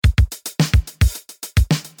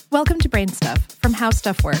Welcome to Brain Stuff from How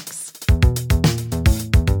Stuff Works.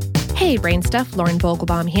 Hey, Brain Stuff, Lauren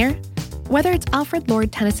Vogelbaum here. Whether it's Alfred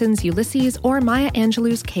Lord Tennyson's Ulysses or Maya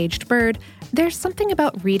Angelou's Caged Bird, there's something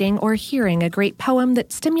about reading or hearing a great poem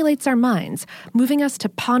that stimulates our minds, moving us to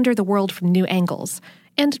ponder the world from new angles.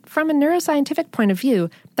 And from a neuroscientific point of view,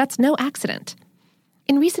 that's no accident.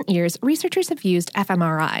 In recent years, researchers have used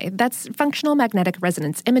fMRI, that's functional magnetic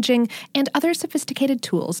resonance imaging, and other sophisticated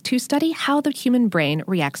tools to study how the human brain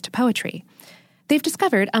reacts to poetry. They've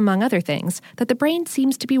discovered, among other things, that the brain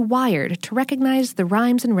seems to be wired to recognize the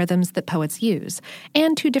rhymes and rhythms that poets use,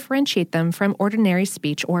 and to differentiate them from ordinary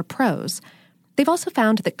speech or prose. They've also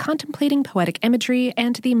found that contemplating poetic imagery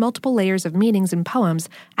and the multiple layers of meanings in poems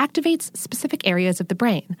activates specific areas of the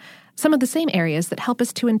brain, some of the same areas that help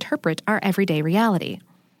us to interpret our everyday reality.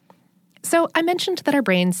 So I mentioned that our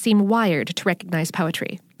brains seem wired to recognize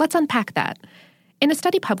poetry. Let's unpack that. In a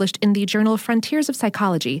study published in the journal Frontiers of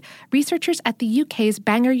Psychology, researchers at the UK's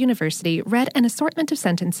Bangor University read an assortment of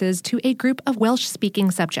sentences to a group of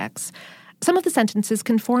Welsh-speaking subjects. Some of the sentences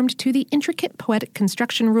conformed to the intricate poetic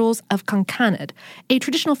construction rules of concaned, a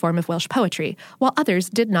traditional form of Welsh poetry, while others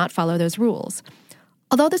did not follow those rules.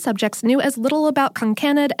 Although the subjects knew as little about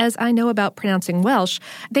concaned as I know about pronouncing Welsh,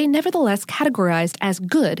 they nevertheless categorized as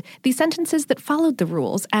good the sentences that followed the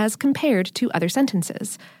rules as compared to other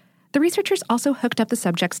sentences. The researchers also hooked up the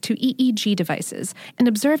subjects to EEG devices and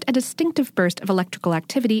observed a distinctive burst of electrical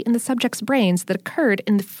activity in the subjects' brains that occurred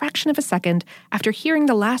in the fraction of a second after hearing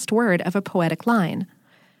the last word of a poetic line.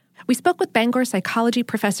 We spoke with Bangor psychology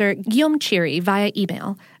professor Guillaume Chiri via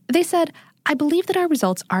email. They said, "I believe that our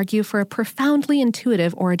results argue for a profoundly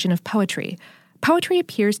intuitive origin of poetry. Poetry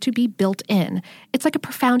appears to be built in. It's like a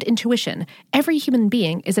profound intuition. Every human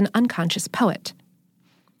being is an unconscious poet."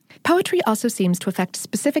 Poetry also seems to affect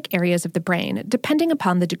specific areas of the brain, depending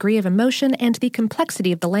upon the degree of emotion and the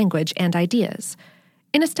complexity of the language and ideas.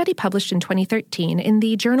 In a study published in 2013 in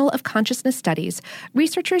the Journal of Consciousness Studies,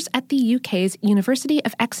 researchers at the UK's University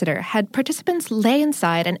of Exeter had participants lay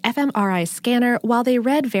inside an fMRI scanner while they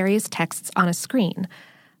read various texts on a screen.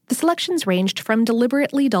 The selections ranged from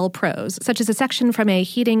deliberately dull prose, such as a section from a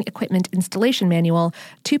heating equipment installation manual,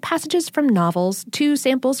 to passages from novels, to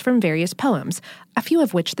samples from various poems, a few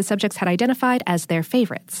of which the subjects had identified as their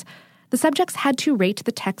favorites. The subjects had to rate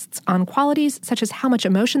the texts on qualities such as how much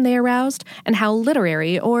emotion they aroused and how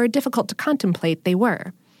literary or difficult to contemplate they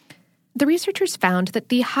were. The researchers found that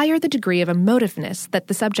the higher the degree of emotiveness that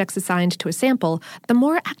the subjects assigned to a sample, the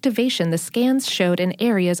more activation the scans showed in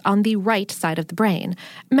areas on the right side of the brain,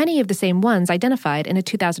 many of the same ones identified in a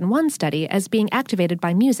 2001 study as being activated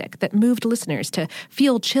by music that moved listeners to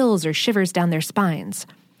feel chills or shivers down their spines.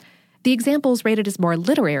 The examples rated as more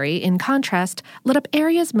literary, in contrast, lit up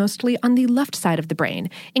areas mostly on the left side of the brain,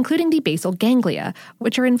 including the basal ganglia,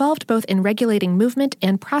 which are involved both in regulating movement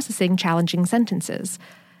and processing challenging sentences.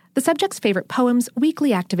 The subject's favorite poems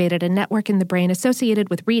weakly activated a network in the brain associated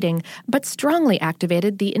with reading, but strongly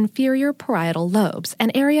activated the inferior parietal lobes,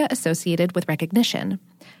 an area associated with recognition.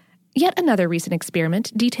 Yet another recent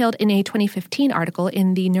experiment, detailed in a 2015 article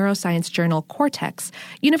in the neuroscience journal Cortex,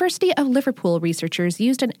 University of Liverpool researchers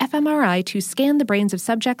used an fMRI to scan the brains of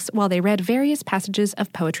subjects while they read various passages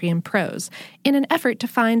of poetry and prose, in an effort to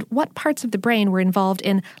find what parts of the brain were involved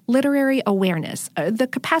in literary awareness, the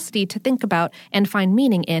capacity to think about and find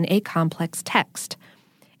meaning in a complex text.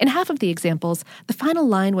 In half of the examples, the final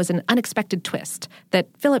line was an unexpected twist that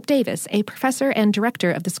Philip Davis, a professor and director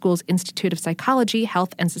of the school's Institute of Psychology,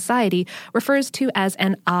 Health, and Society, refers to as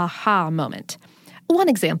an aha moment. One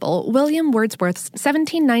example, William Wordsworth's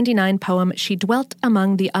 1799 poem She Dwelt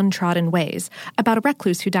Among the Untrodden Ways, about a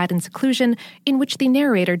recluse who died in seclusion, in which the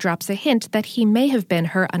narrator drops a hint that he may have been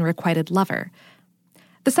her unrequited lover.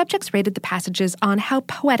 The subjects rated the passages on how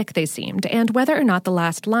poetic they seemed and whether or not the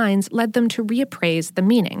last lines led them to reappraise the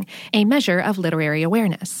meaning, a measure of literary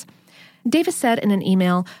awareness. Davis said in an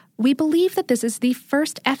email, "We believe that this is the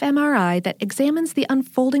first fMRI that examines the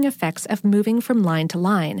unfolding effects of moving from line to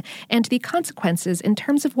line and the consequences in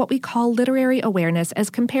terms of what we call literary awareness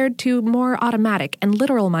as compared to more automatic and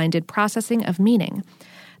literal-minded processing of meaning.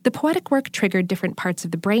 The poetic work triggered different parts of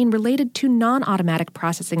the brain related to non-automatic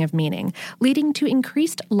processing of meaning, leading to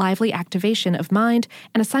increased lively activation of mind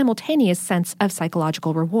and a simultaneous sense of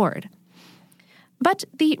psychological reward." But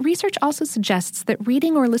the research also suggests that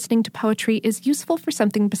reading or listening to poetry is useful for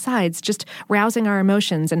something besides just rousing our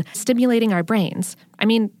emotions and stimulating our brains. I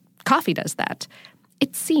mean, coffee does that.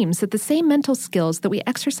 It seems that the same mental skills that we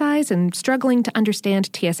exercise in struggling to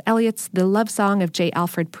understand T.S. Eliot's The Love Song of J.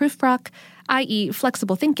 Alfred Prufrock, i.e.,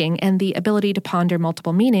 flexible thinking and the ability to ponder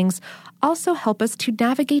multiple meanings, also help us to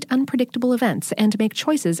navigate unpredictable events and make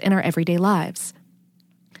choices in our everyday lives.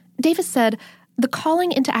 Davis said, "The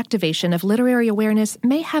calling into activation of literary awareness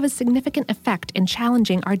may have a significant effect in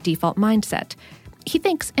challenging our default mindset." He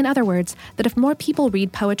thinks, in other words, that if more people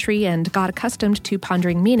read poetry and got accustomed to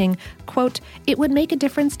pondering meaning, quote, "it would make a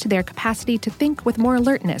difference to their capacity to think with more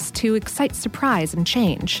alertness, to excite surprise and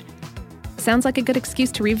change." Sounds like a good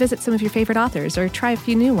excuse to revisit some of your favorite authors or try a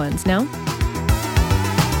few new ones, no?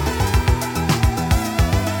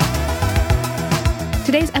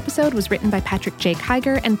 Today's episode was written by Patrick J.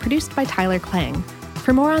 Kiger and produced by Tyler Klang.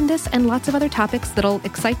 For more on this and lots of other topics that'll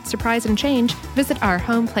excite, surprise, and change, visit our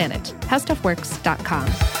home planet,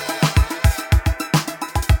 howstuffworks.com.